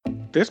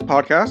This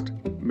podcast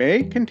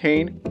may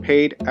contain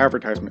paid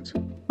advertisements,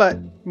 but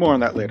more on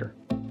that later.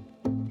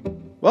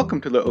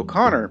 Welcome to the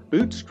O'Connor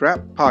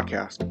Bootstrap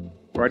Podcast,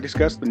 where I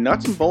discuss the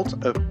nuts and bolts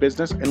of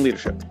business and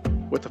leadership,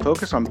 with a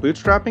focus on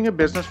bootstrapping a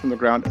business from the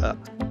ground up.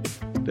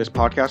 This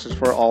podcast is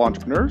for all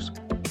entrepreneurs,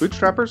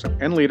 bootstrappers,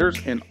 and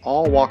leaders in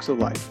all walks of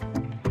life.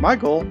 My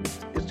goal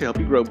is to help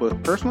you grow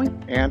both personally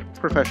and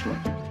professionally.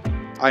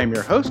 I am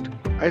your host,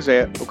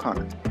 Isaiah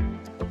O'Connor.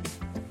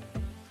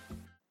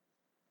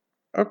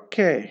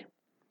 Okay.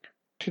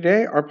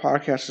 Today, our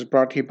podcast is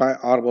brought to you by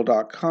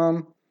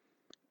Audible.com.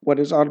 What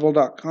is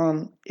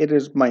Audible.com? It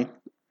is my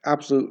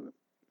absolute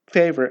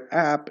favorite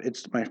app.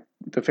 It's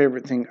the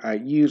favorite thing I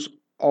use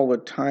all the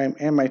time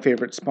and my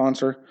favorite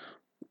sponsor.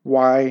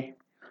 Why?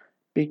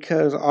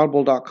 Because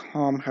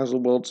Audible.com has the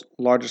world's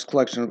largest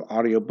collection of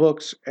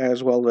audiobooks,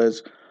 as well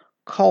as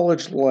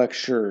college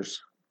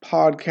lectures,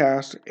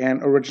 podcasts,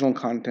 and original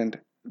content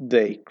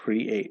they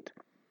create.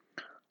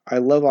 I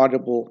love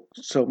Audible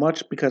so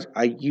much because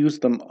I use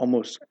them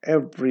almost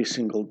every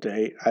single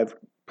day. I've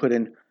put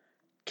in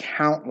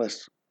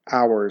countless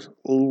hours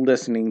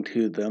listening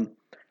to them.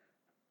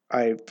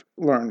 I've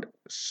learned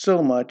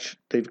so much.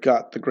 They've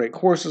got the great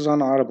courses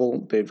on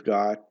Audible. They've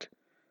got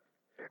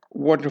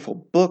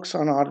wonderful books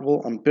on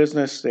Audible on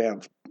business. They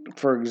have,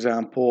 for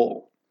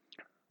example,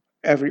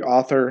 every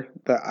author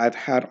that I've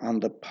had on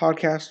the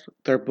podcast,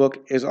 their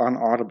book is on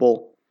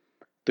Audible.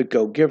 The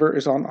Go-Giver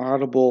is on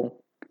Audible.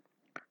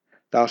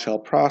 Thou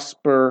Shalt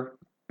Prosper,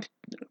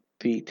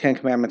 the 10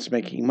 Commandments of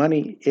Making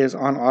Money is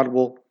on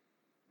Audible.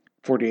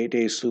 48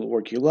 Days to the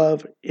Work You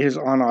Love is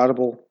on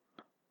Audible.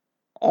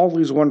 All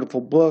these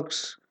wonderful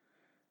books.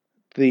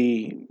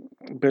 The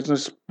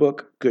business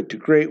book, Good to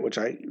Great, which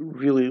I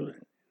really,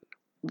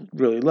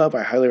 really love.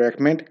 I highly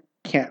recommend.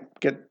 Can't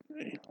get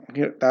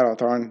that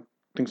author on.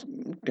 Things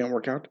didn't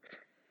work out.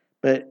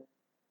 But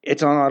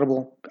it's on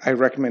Audible. I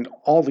recommend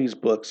all these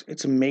books.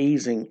 It's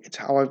amazing. It's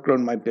how I've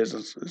grown my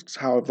business. It's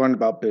how I've learned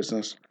about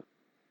business.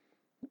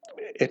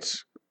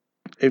 It's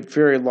a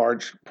very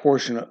large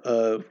portion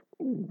of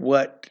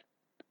what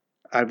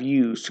I've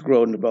used to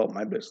grow and develop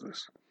my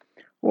business.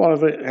 A lot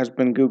of it has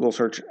been Google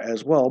search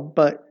as well,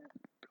 but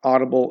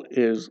Audible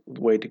is the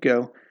way to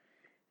go,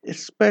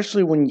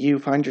 especially when you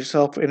find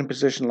yourself in a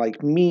position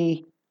like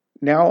me.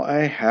 Now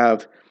I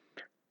have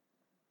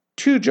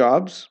 2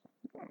 jobs.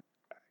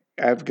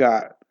 I've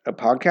got a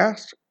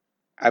podcast,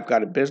 I've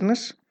got a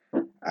business,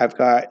 I've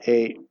got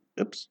a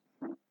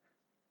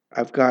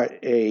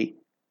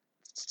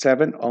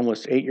 7,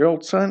 almost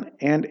 8-year-old son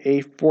and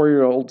a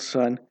 4-year-old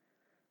son.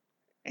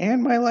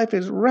 And my life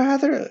is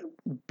rather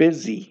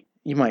busy,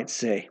 you might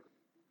say.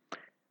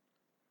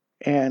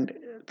 And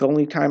the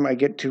only time I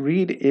get to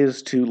read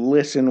is to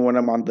listen when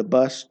I'm on the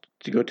bus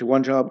to go to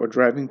one job or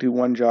driving to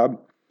one job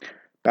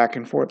back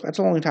and forth. That's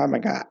the only time I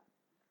got.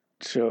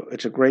 So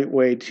it's a great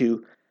way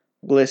to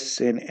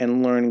listen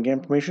and learn and get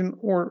information,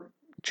 or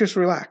just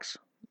relax.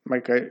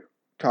 Like I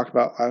talked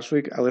about last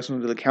week, I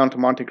listened to the Count of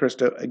Monte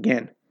Cristo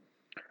again,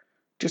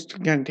 just to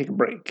kind of take a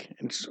break.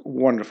 It's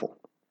wonderful.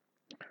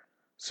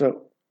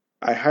 So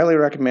I highly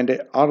recommend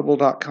it.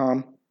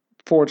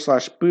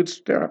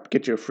 Audible.com/bootstrap.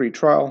 Get you a free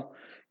trial,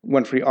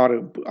 1 free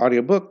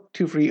audiobook,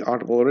 2 free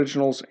Audible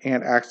originals,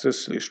 and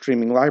access to the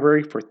streaming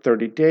library for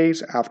 30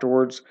 days.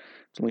 Afterwards,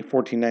 it's only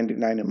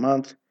 $14.99 a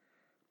month.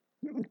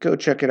 Go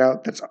check it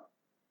out. That's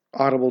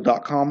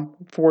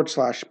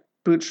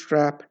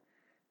audible.com/bootstrap,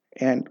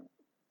 and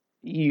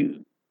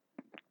you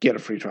get a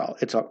free trial.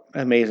 It's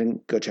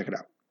amazing. Go check it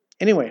out.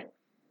 Anyway,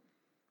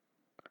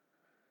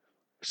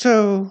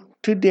 so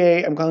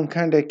today I'm going to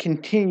kind of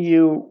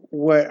continue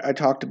what I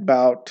talked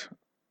about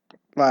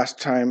last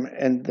time,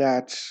 and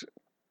that's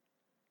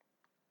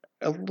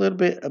a little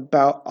bit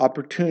about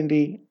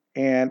opportunity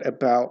and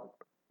about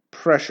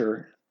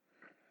pressure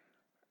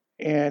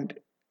and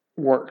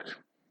work.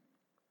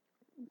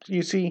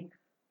 You see,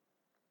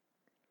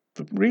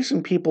 the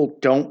reason people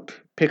don't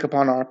pick up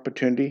on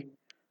opportunity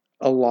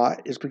a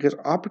lot is because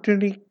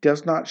opportunity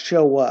does not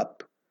show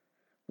up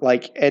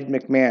like Ed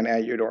McMahon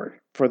at your door.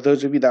 For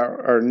those of you that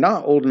are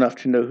not old enough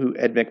to know who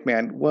Ed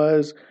McMahon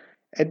was,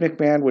 Ed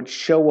McMahon would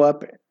show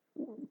up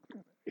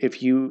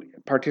if you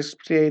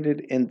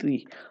participated in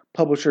the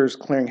Publishers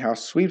Clearinghouse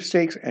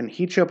sweepstakes, and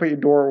he'd show up at your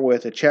door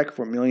with a check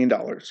for $1 million.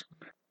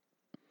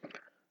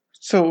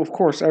 So, of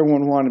course,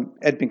 everyone wanted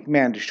Ed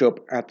McMahon to show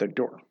up at their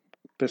door.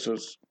 This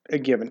was a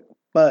given.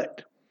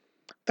 But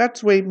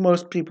that's the way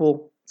most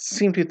people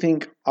seem to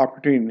think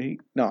opportunity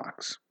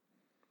knocks.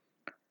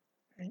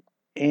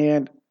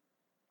 And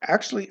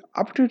actually,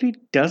 opportunity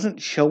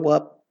doesn't show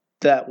up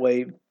that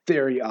way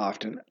very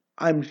often.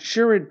 I'm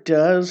sure it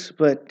does,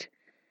 but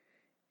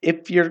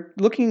if you're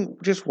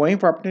just waiting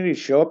for opportunity to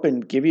show up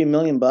and give you $1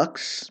 million,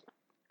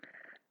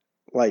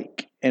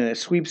 like in a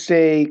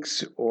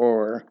sweepstakes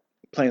or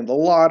playing the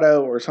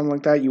lotto or something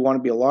like that, you want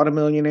to be a lotto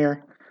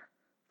millionaire.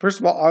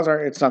 First of all, odds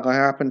are it's not going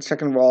to happen.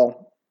 Second of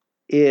all,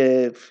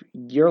 if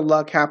your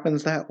luck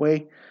happens that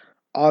way,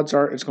 odds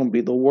are it's going to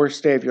be the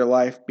worst day of your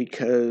life,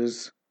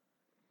 because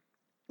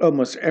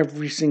almost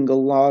every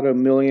single lotto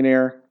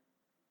millionaire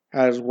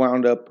has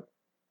wound up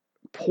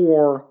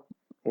poor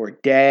or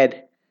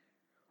dead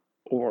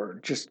or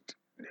just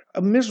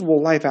a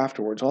miserable life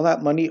afterwards. All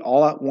that money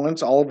all at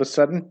once, all of a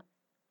sudden,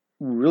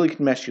 really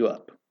can mess you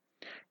up.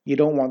 You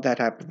don't want that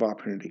type of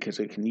opportunity because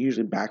it can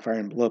usually backfire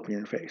and blow up in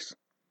your face.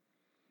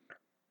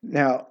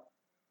 Now,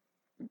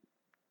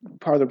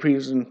 part of the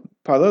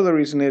other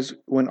reason is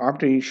when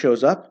opportunity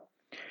shows up,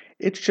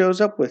 it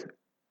shows up with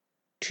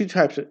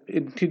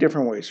in two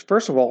different ways.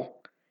 First of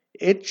all,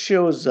 it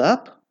shows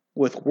up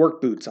with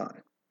work boots on.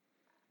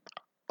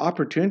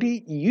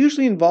 Opportunity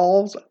usually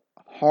involves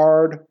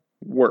hard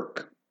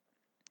work.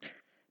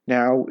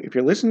 Now, if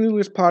you're listening to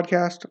this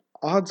podcast,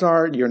 odds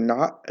are you're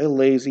not a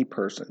lazy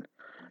person.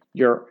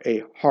 You're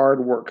a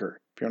hard worker.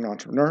 If you're an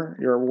entrepreneur,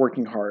 you're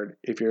working hard.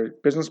 If you're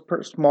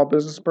a small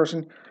business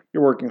person,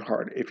 you're working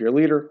hard. If you're a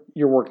leader,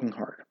 you're working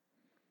hard.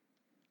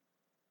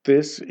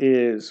 This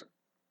is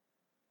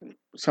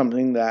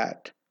something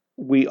that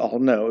we all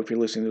know, if you're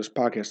listening to this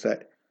podcast,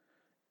 that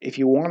if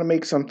you want to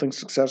make something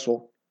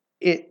successful,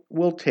 it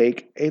will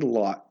take a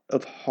lot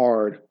of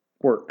hard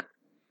work.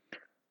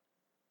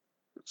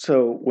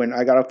 So when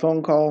I got a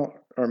phone call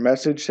or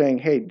message saying,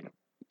 hey,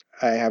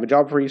 I have a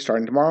job for you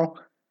starting tomorrow,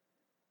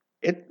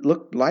 it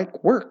looked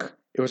like work.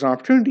 It was an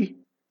opportunity,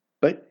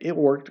 but it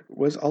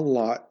was a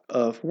lot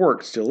of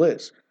work, still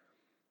is.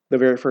 The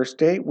very first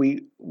day,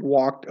 we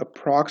walked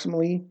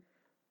approximately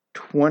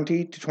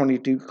 20 to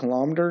 22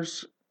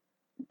 kilometers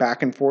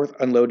back and forth,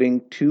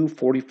 unloading two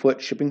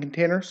 40-foot shipping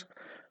containers.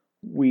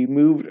 We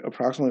moved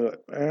approximately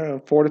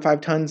 4 to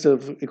 5 tons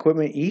of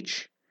equipment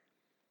each.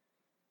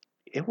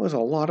 It was a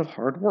lot of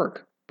hard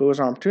work, but it was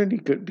an opportunity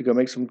to go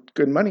make some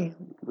good money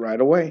right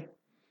away.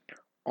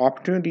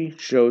 Opportunity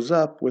shows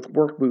up with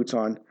work boots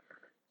on.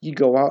 You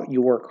go out,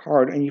 you work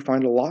hard, and you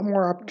find a lot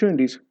more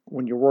opportunities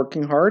when you're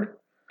working hard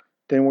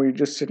than when you're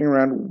just sitting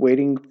around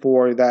waiting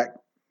for that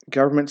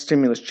government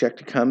stimulus check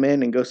to come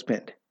in and go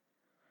spend.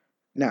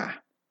 Nah,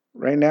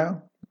 right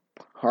now,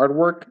 hard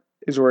work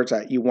is where it's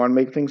at. You want to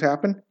make things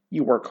happen,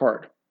 you work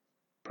hard.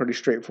 Pretty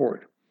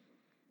straightforward.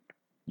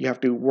 You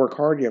have to work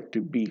hard, you have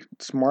to be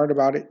smart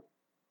about it,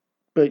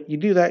 but you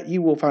do that,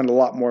 you will find a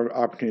lot more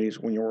opportunities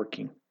when you're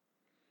working.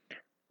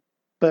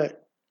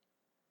 But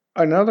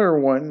another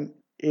one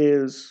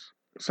is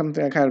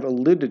something I kind of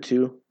alluded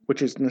to,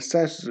 which is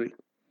necessity.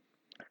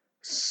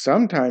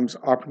 Sometimes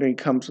opportunity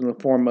comes in the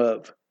form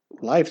of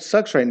life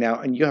sucks right now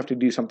and you have to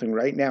do something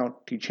right now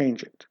to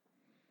change it.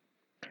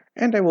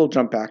 And I will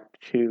jump back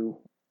to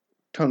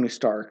Tony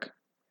Stark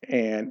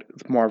and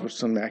the Marvel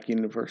Cinematic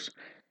Universe.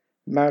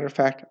 Matter of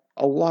fact,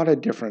 a lot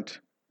of different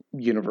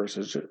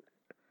universes.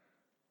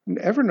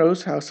 Ever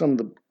notice how some of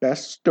the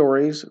best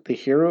stories, the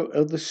hero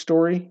of the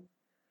story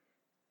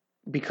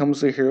becomes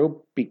the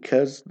hero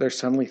because they're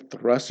suddenly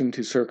thrust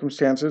into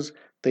circumstances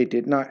they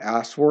did not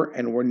ask for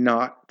and were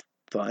not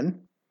fun,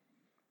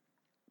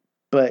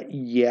 but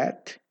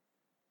yet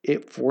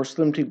it forced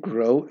them to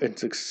grow and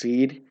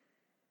succeed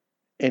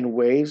in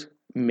ways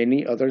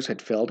many others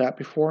had failed at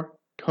before?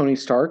 Tony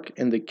Stark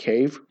in the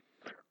cave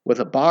with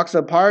a box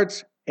of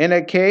parts in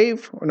a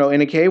cave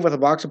with a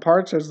box of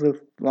parts, as the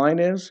line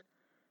is.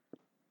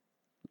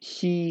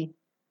 He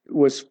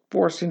was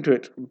forced into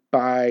it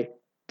by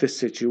the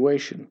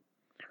situation.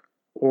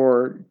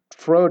 Or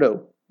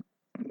Frodo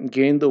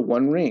gained the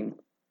One Ring.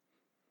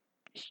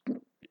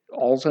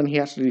 All of a sudden he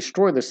has to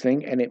destroy this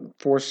thing, and it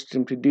forced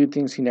him to do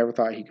things he never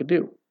thought he could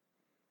do.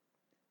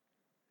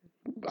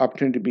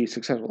 Opportunity to be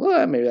successful.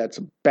 Well, maybe that's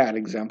a bad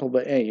example,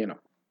 but hey,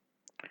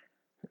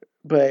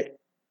 But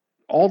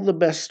all the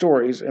best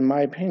stories, in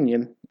my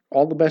opinion,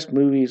 all the best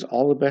movies,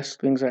 all the best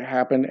things that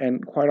happen,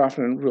 and quite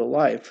often in real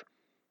life,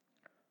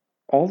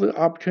 all the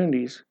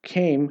opportunities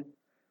came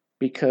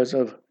because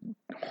of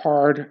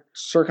hard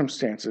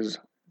circumstances,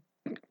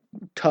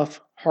 tough,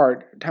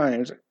 hard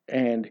times,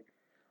 and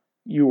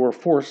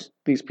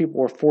these people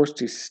were forced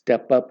to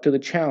step up to the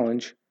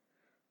challenge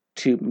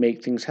to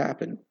make things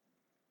happen.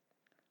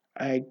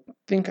 I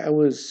think I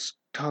was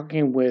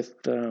talking with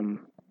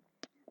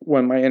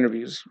one of my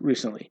interviews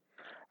recently.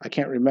 I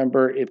can't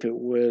remember if it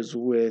was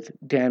with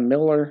Dan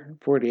Miller,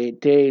 48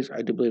 Days,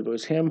 I do believe it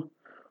was him,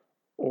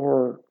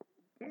 or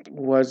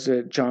was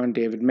it John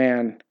David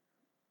Mann?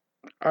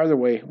 Either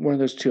way, one of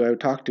those two I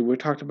talked to. We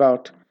talked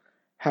about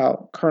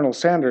how Colonel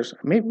Sanders,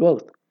 maybe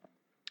both,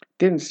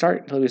 didn't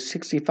start until he was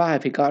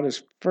 65. He got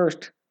his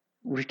first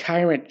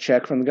retirement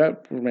check from the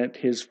government,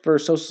 his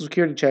first Social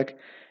Security check,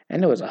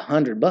 and it was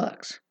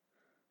 $100.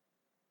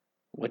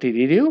 What did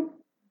he do?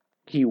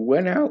 He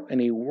went out and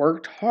he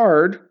worked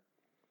hard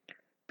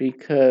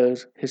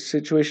because his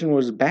situation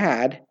was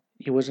bad.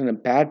 He was in a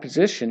bad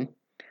position,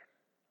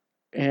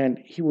 and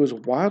he was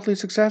wildly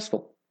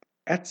successful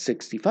at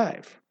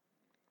 65.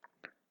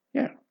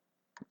 Yeah,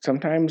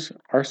 sometimes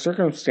our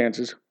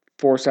circumstances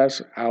force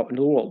us out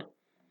into the world.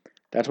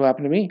 That's what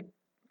happened to me.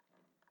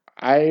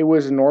 I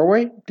was in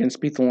Norway, didn't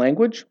speak the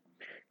language,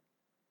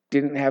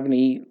 didn't have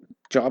any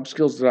job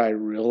skills that I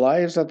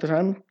realized at the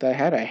time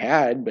that I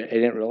had, but I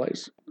didn't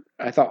realize.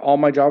 I thought all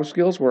my job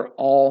skills were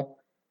all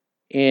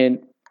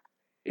in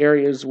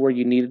areas where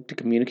you needed to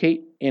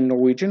communicate in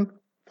Norwegian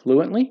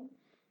fluently.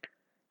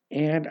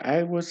 And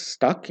I was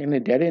stuck in a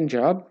dead-end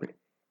job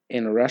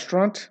in a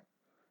restaurant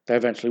that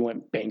eventually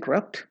went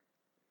bankrupt.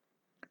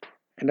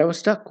 And I was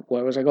stuck.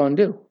 What was I going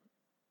to do?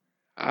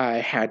 I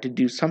had to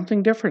do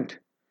something different.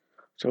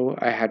 So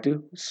I had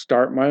to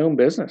start my own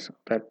business.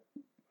 That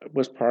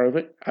was part of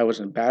it. I was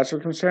in a bad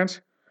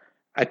circumstance.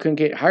 I couldn't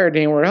get hired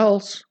anywhere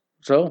else.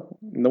 So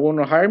no one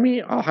will hire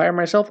me. I'll hire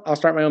myself. I'll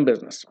start my own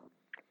business.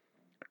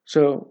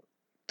 So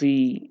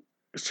the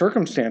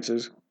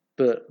circumstances,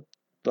 the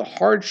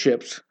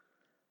hardships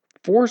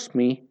forced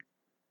me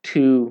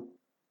to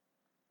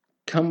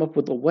come up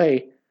with a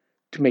way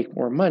to make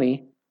more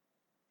money,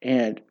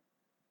 and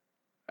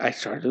I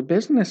started a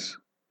business.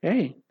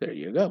 Hey, there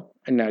you go.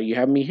 And now you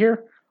have me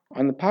here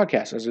on the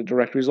podcast as a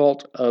direct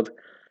result of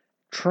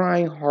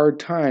trying hard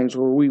times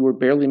where we were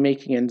barely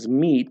making ends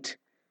meet,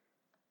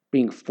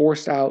 being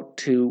forced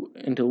out into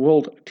the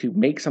world to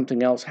make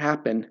something else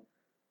happen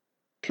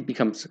to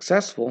become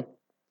successful.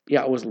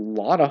 Yeah, it was a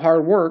lot of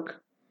hard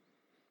work,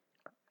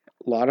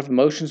 a lot of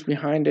emotions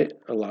behind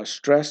it, a lot of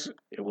stress.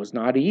 It was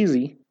not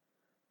easy.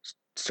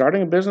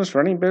 Starting a business,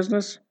 running a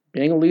business,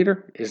 being a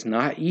leader is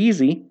not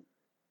easy.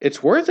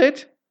 It's worth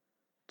it.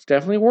 It's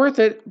definitely worth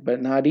it,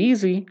 but not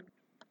easy.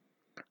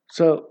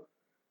 So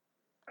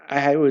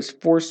I was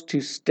forced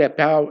to step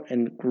out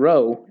and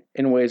grow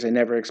in ways I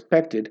never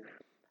expected.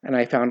 And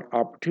I found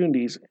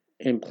opportunities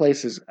in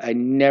places I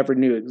never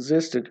knew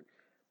existed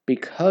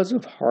because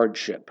of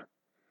hardship.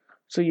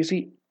 So you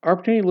see,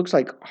 opportunity looks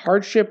like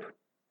hardship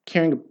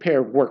carrying a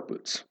pair of work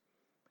boots.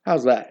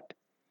 How's that?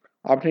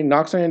 Opportunity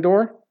knocks on your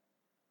door.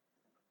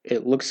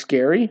 It looks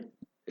scary.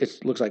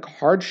 It looks like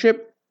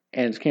hardship,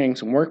 and it's carrying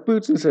some work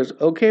boots and says,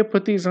 okay,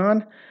 put these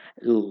on.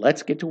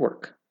 Let's get to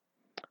work.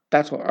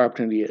 That's what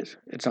opportunity is.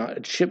 It's not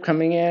a ship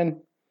coming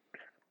in.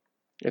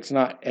 It's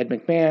not Ed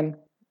McMahon.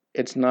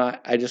 It's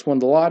not, I just won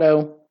the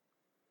lotto.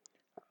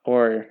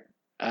 Or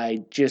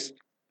I just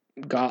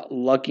got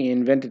lucky and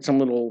invented some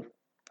little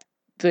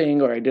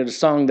thing. Or I did a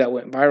song that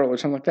went viral or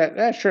something like that.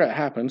 That sure it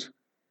happens.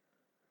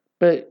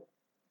 But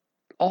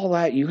all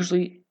that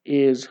usually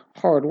is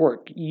hard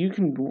work.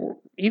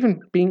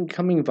 Even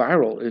becoming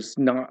viral is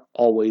not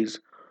always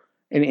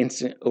an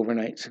instant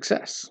overnight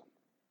success.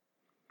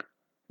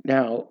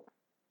 Now,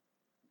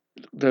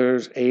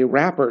 there's a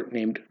rapper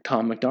named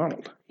Tom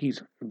MacDonald.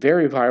 He's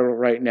very viral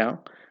right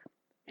now.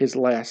 His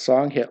last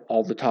song hit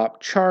all the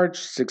top charts,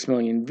 6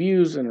 million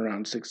views in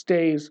around 6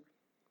 days.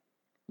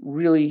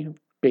 Really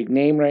big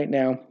name right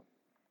now.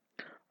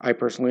 I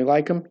personally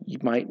like him. You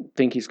might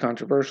think he's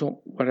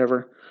controversial,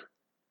 whatever.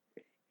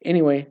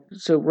 Anyway,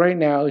 so right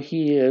now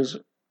he is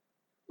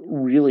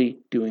really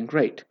doing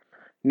great.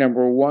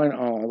 Number one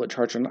on all the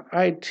charts on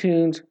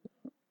iTunes,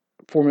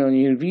 4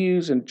 million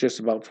views in just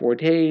about 4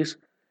 days.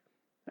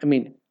 I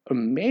mean,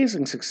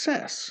 amazing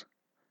success.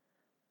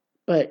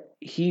 But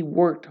he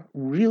worked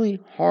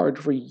really hard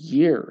for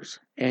years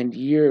and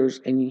years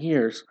and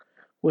years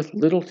with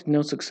little to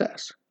no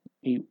success.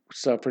 He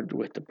suffered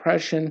with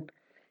depression.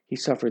 He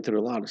suffered through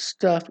a lot of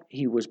stuff.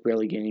 He was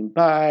barely getting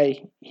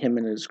by. Him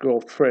and his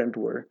girlfriend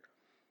were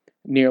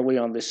nearly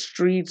on the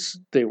streets.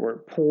 They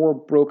were poor,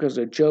 broke as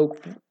a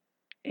joke,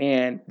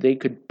 and they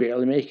could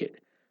barely make it.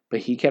 But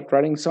he kept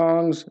writing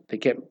songs. They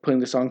kept putting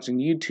the songs on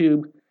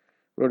YouTube.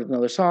 Wrote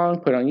another song,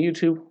 put it on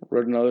YouTube,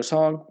 wrote another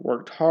song,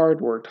 worked hard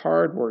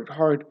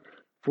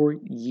for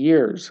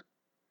years.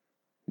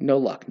 No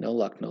luck.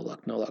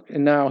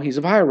 And now he's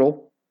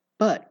viral,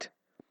 but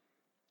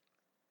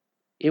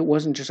it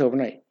wasn't just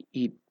overnight.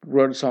 He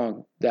wrote a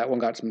song, that one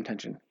got some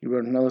attention. He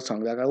wrote another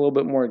song, that got a little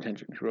bit more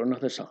attention. He wrote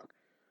another song.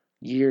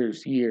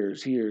 Years,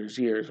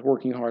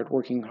 working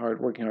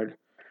hard.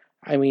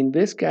 I mean,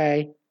 this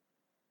guy,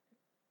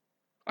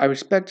 I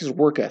respect his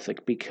work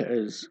ethic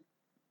because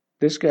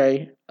this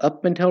guy,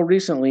 up until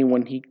recently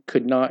when he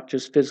could not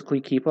just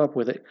physically keep up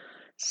with it,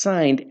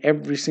 signed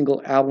every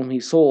single album he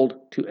sold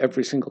to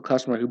every single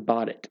customer who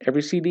bought it.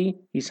 Every CD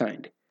he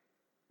signed.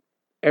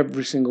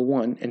 Every single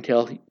one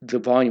until the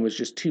volume was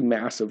just too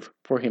massive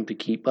for him to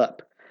keep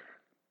up.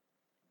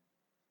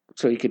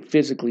 So he could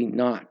physically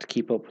not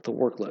keep up with the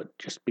workload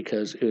just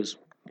because it was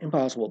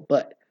impossible.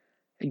 But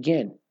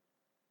again,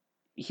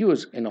 he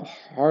was in a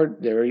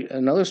hard,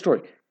 another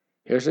story.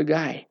 Here's a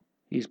guy.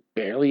 He's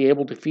barely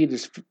able to feed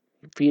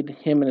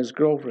him and his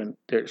girlfriend.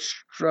 They're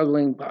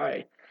struggling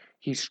by.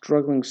 He's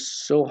struggling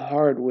so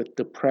hard with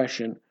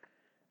depression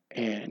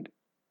and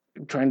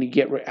trying to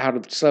get out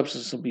of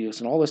substance abuse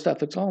and all this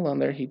stuff. It's all on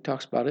there. He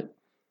talks about it.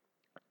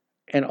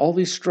 And all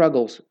these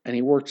struggles, and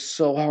he worked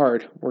so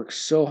hard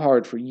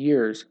for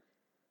years.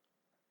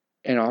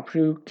 And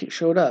opportunity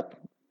showed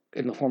up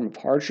in the form of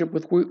hardship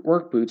with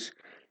work boots,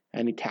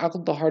 and he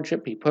tackled the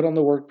hardship. He put on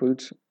the work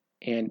boots,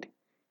 and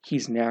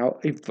he's now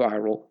a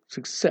viral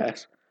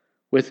success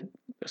with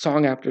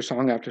song after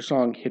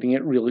song hitting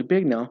it really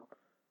big now.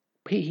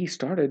 But he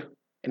started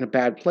in a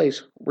bad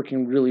place,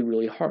 working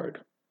really hard.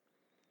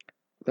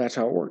 That's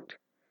how it worked.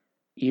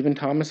 Even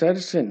Thomas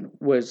Edison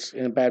was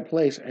in a bad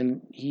place,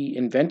 and he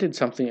invented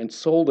something and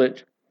sold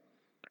it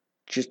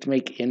just to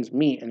make ends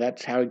meet, and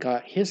that's how he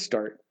got his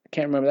start. I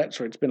can't remember that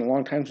story. It's been a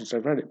long time since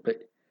I've read it, but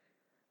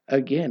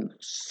again,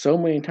 so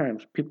many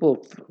times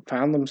people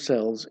found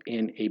themselves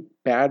in a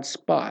bad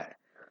spot,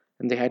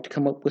 and they had to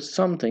come up with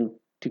something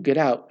to get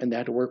out, and they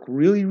had to work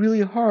really,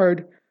 really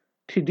hard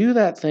to do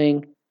that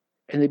thing,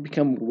 and they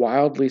become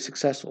wildly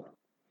successful.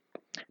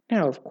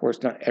 Now, of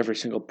course, not every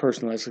single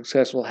person that's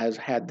successful has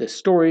had this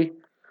story,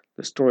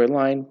 the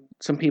storyline.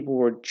 Some people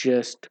were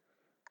just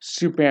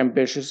super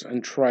ambitious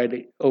and tried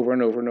it over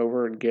and over and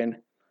over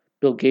again.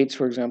 Bill Gates,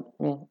 for example,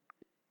 well,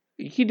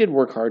 he did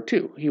work hard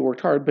too. He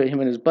worked hard, but him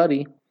and his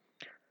buddy,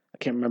 I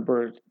can't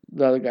remember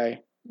the other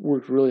guy,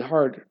 worked really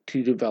hard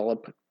to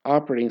develop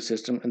operating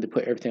system, and they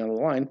put everything on the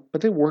line,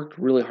 but they worked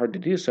really hard to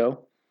do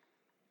so.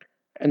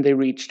 And they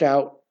reached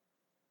out,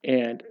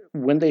 and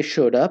when they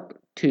showed up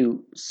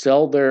to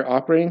sell their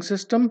operating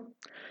system,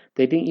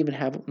 they didn't even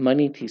have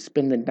money to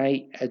spend the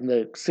night in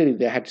the city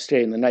they had to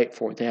stay in the night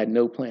for. They had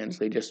no plans.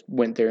 They just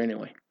went there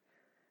anyway.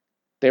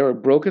 They were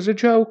broke as a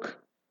joke,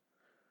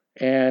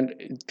 and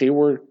they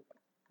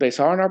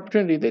saw an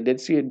opportunity. They did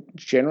see a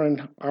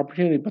genuine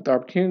opportunity, but the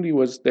opportunity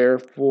was there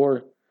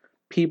for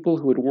people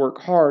who would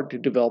work hard to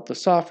develop the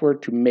software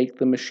to make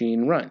the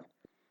machine run.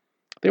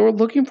 They were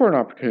looking for an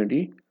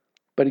opportunity,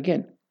 but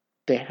again,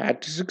 they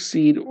had to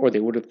succeed or they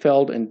would have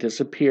failed and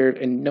disappeared,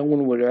 and no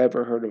one would have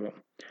ever heard of them.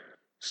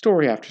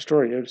 Story after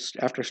story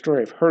after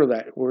story, I've heard of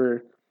that,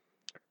 where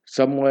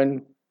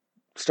someone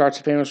starts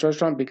a famous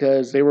restaurant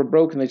because they were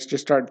broke and they just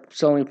started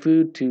selling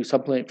food to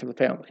supplement for the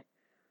family.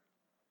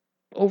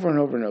 Over and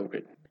over and over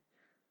again.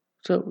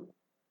 So,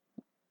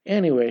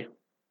 anyway,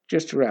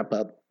 just to wrap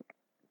up,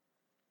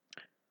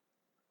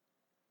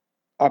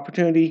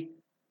 opportunity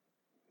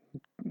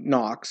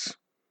knocks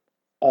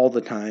all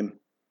the time.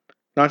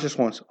 Not just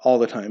once, all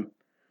the time.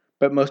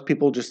 But most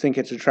people just think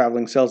it's a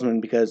traveling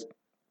salesman because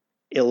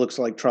it looks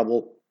like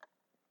trouble,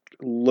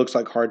 looks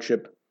like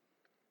hardship,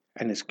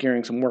 and is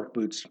carrying some work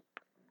boots.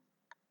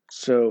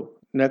 So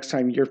next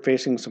time you're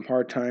facing some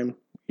hard time,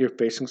 you're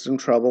facing some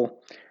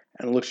trouble,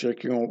 and it looks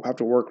like you're going to have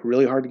to work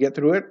really hard to get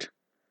through it,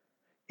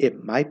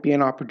 it might be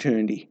an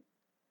opportunity.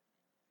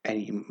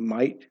 And you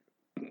might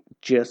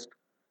just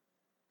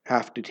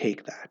have to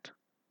take that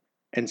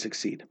and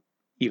succeed,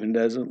 even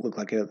doesn't look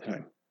like it at the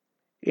time.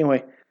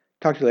 Anyway,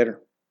 talk to you later.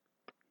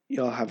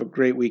 Y'all have a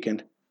great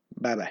weekend.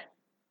 Bye-bye.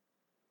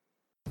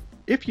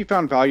 If you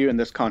found value in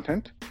this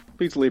content,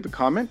 please leave a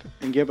comment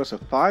and give us a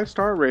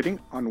 5-star rating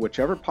on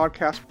whichever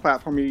podcast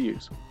platform you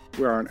use.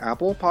 We're on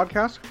Apple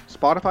Podcasts,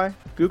 Spotify,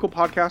 Google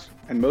Podcasts,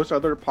 and most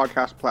other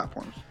podcast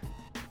platforms.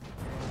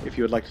 If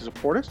you would like to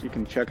support us, you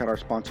can check out our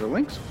sponsor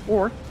links,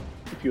 or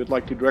if you would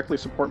like to directly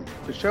support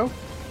the show,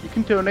 you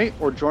can donate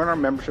or join our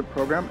membership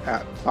program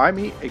at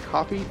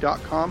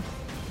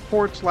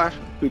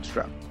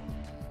buymeacoffee.com/bootstrap.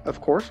 Of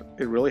course,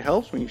 it really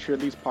helps when you share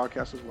these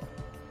podcasts as well.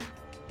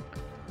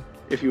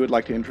 If you would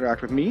like to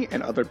interact with me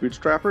and other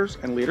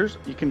bootstrappers and leaders,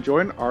 you can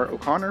join our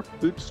O'Connor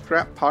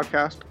Bootstrap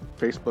Podcast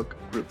Facebook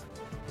group.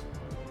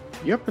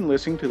 You have been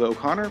listening to the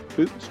O'Connor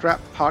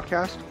Bootstrap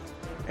Podcast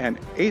and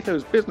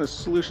Athos Business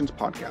Solutions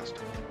Podcast.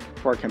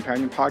 For our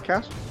companion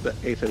podcast, the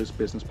Athos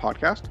Business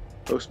Podcast,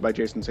 hosted by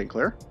Jason St.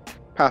 Clair,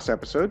 past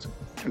episodes,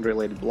 and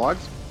related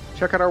blogs,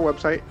 check out our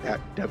website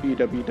at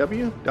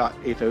www.athos.com,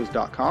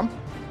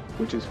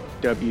 which is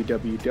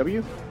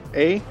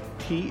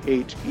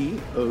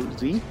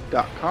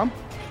www.atheoz.com,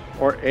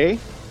 or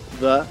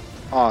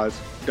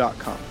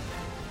theoz.com.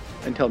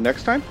 Until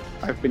next time,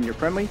 I've been your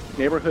friendly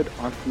neighborhood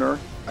entrepreneur,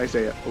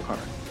 Isaiah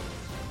O'Connor.